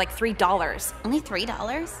store for like $3. Only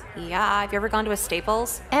 $3? Yeah, have you ever gone to a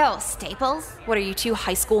Staples? Ew, Staples? What, are you too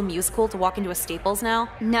High School Musical to walk into a Staples now?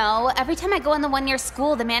 No, every time I go in the one near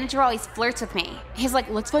school, the manager always flirts with me. He's like,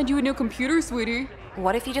 let's find you a new computer, sweetie.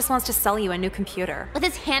 What if he just wants to sell you a new computer? With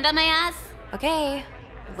his hand on my ass? Okay,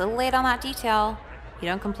 a little late on that detail. You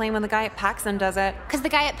don't complain when the guy at Paxson does it. Because the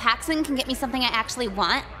guy at Paxson can get me something I actually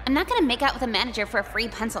want? I'm not gonna make out with a manager for a free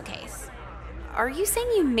pencil case. Are you saying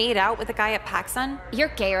you made out with a guy at Paxson? You're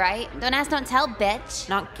gay, right? Don't ask, don't tell, bitch.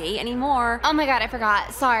 Not gay anymore. Oh my god, I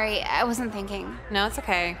forgot. Sorry, I wasn't thinking. No, it's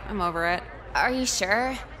okay. I'm over it. Are you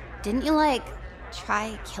sure? Didn't you, like,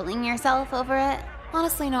 try killing yourself over it?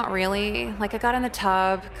 Honestly, not really. Like, I got in the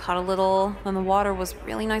tub, caught a little, then the water was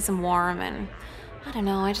really nice and warm, and I don't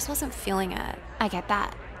know, I just wasn't feeling it. I get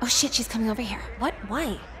that. Oh shit, she's coming over here. What?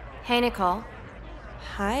 Why? Hey, Nicole.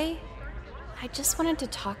 Hi? I just wanted to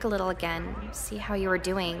talk a little again, see how you were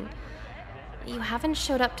doing. You haven't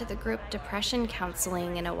showed up to the group depression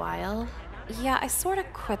counseling in a while. Yeah, I sort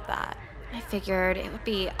of quit that. I figured it would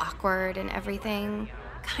be awkward and everything.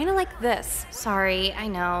 Kind of like this. Sorry, I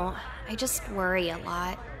know. I just worry a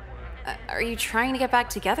lot. Are you trying to get back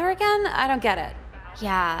together again? I don't get it.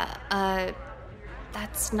 Yeah,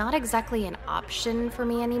 that's not exactly an option for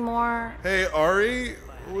me anymore. Hey, Ari,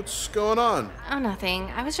 what's going on? Oh, nothing.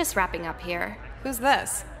 I was just wrapping up here. Who's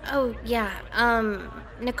this? Oh, yeah,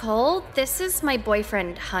 Nicole, this is my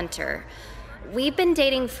boyfriend, Hunter. We've been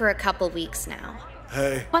dating for a couple weeks now.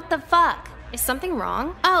 Hey. What the fuck? Is something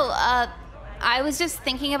wrong? Oh, I was just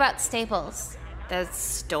thinking about Staples. The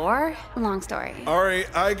store? Long story. Ari,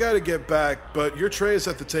 I gotta get back, but your tray is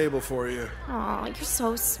at the table for you. Oh, you're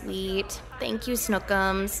so sweet. Thank you,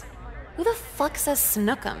 Snookums. Who the fuck says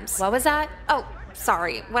Snookums? What was that? Oh,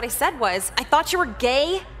 sorry. What I said was, I thought you were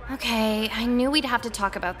gay. Okay, I knew we'd have to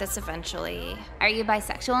talk about this eventually. Are you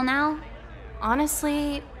bisexual now?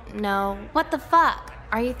 Honestly, no. What the fuck?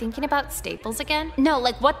 Are you thinking about Staples again? No,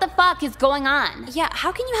 like what the fuck is going on? Yeah,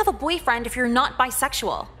 how can you have a boyfriend if you're not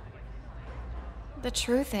bisexual? The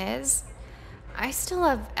truth is, I still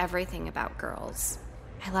love everything about girls.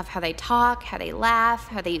 I love how they talk, how they laugh,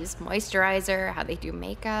 how they use moisturizer, how they do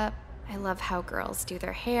makeup. I love how girls do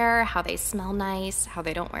their hair, how they smell nice, how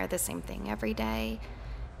they don't wear the same thing every day.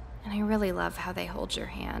 And I really love how they hold your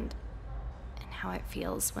hand and how it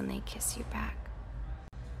feels when they kiss you back.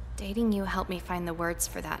 Dating you helped me find the words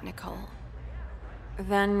for that, Nicole.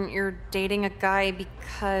 Then you're dating a guy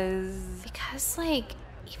because... Because, like,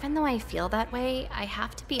 even though I feel that way, I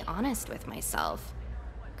have to be honest with myself.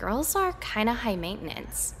 Girls are kind of high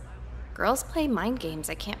maintenance. Girls play mind games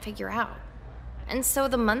I can't figure out. And so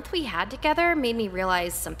the month we had together made me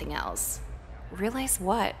realize something else. Realize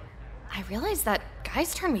what? I realized that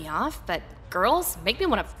guys turn me off, but girls make me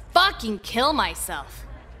want to fucking kill myself.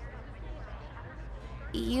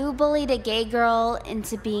 You bullied a gay girl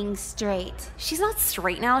into being straight. She's not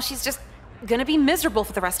straight now. She's just gonna be miserable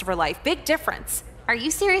for the rest of her life. Big difference. Are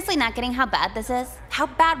you seriously not getting how bad this is? How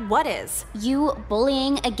bad what is? You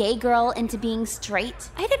bullying a gay girl into being straight?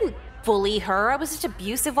 I didn't bully her. I was just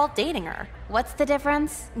abusive while dating her. What's the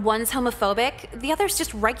difference? One's homophobic, the other's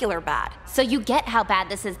just regular bad. So you get how bad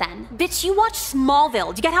this is then? Bitch, you watch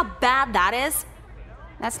Smallville. Do you get how bad that is?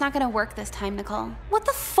 That's not gonna work this time, Nicole. What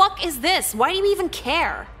the fuck is this? Why do you even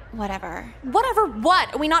care? Whatever. Whatever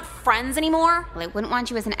what? Are we not friends anymore? Well, I wouldn't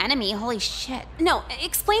want you as an enemy. Holy shit. No,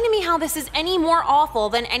 explain to me how this is any more awful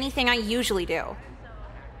than anything I usually do.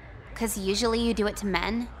 Because usually you do it to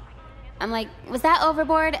men. I'm like, was that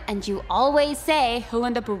overboard? And you always say, He'll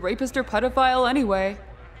end up a rapist or pedophile anyway.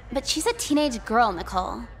 But she's a teenage girl,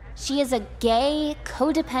 Nicole. She is a gay,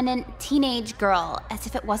 codependent teenage girl, as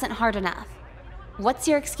if it wasn't hard enough. What's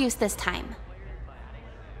your excuse this time?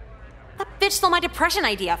 That bitch stole my depression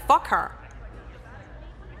idea. Fuck her.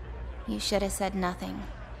 You should have said nothing.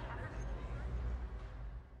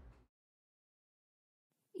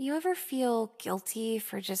 You ever feel guilty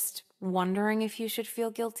for just wondering if you should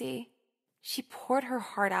feel guilty? She poured her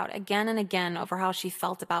heart out again and again over how she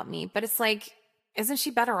felt about me, but it's like, isn't she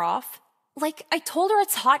better off? Like, I told her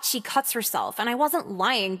it's hot she cuts herself, and I wasn't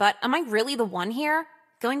lying, but am I really the one here?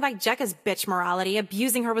 Going by Jekka's bitch morality,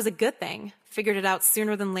 abusing her was a good thing. Figured it out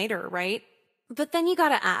sooner than later, right? But then you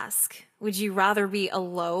gotta ask, would you rather be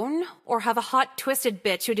alone or have a hot, twisted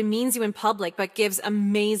bitch who demeans you in public but gives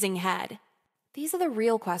amazing head? These are the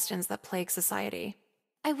real questions that plague society.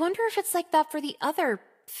 I wonder if it's like that for the other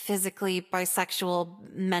physically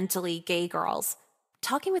bisexual, mentally gay girls.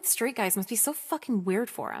 Talking with straight guys must be so fucking weird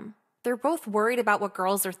for them. They're both worried about what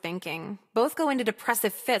girls are thinking. Both go into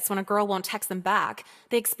depressive fits when a girl won't text them back.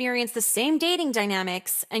 They experience the same dating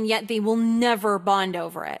dynamics, and yet they will never bond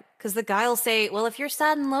over it. Because the guy will say, well, if you're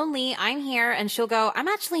sad and lonely, I'm here. And she'll go, I'm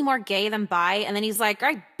actually more gay than bi. And then he's like, all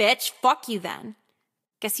right, bitch, fuck you then.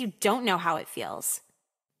 Guess you don't know how it feels.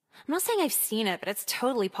 I'm not saying I've seen it, but it's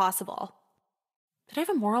totally possible. Did I have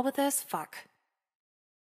a moral with this? Fuck.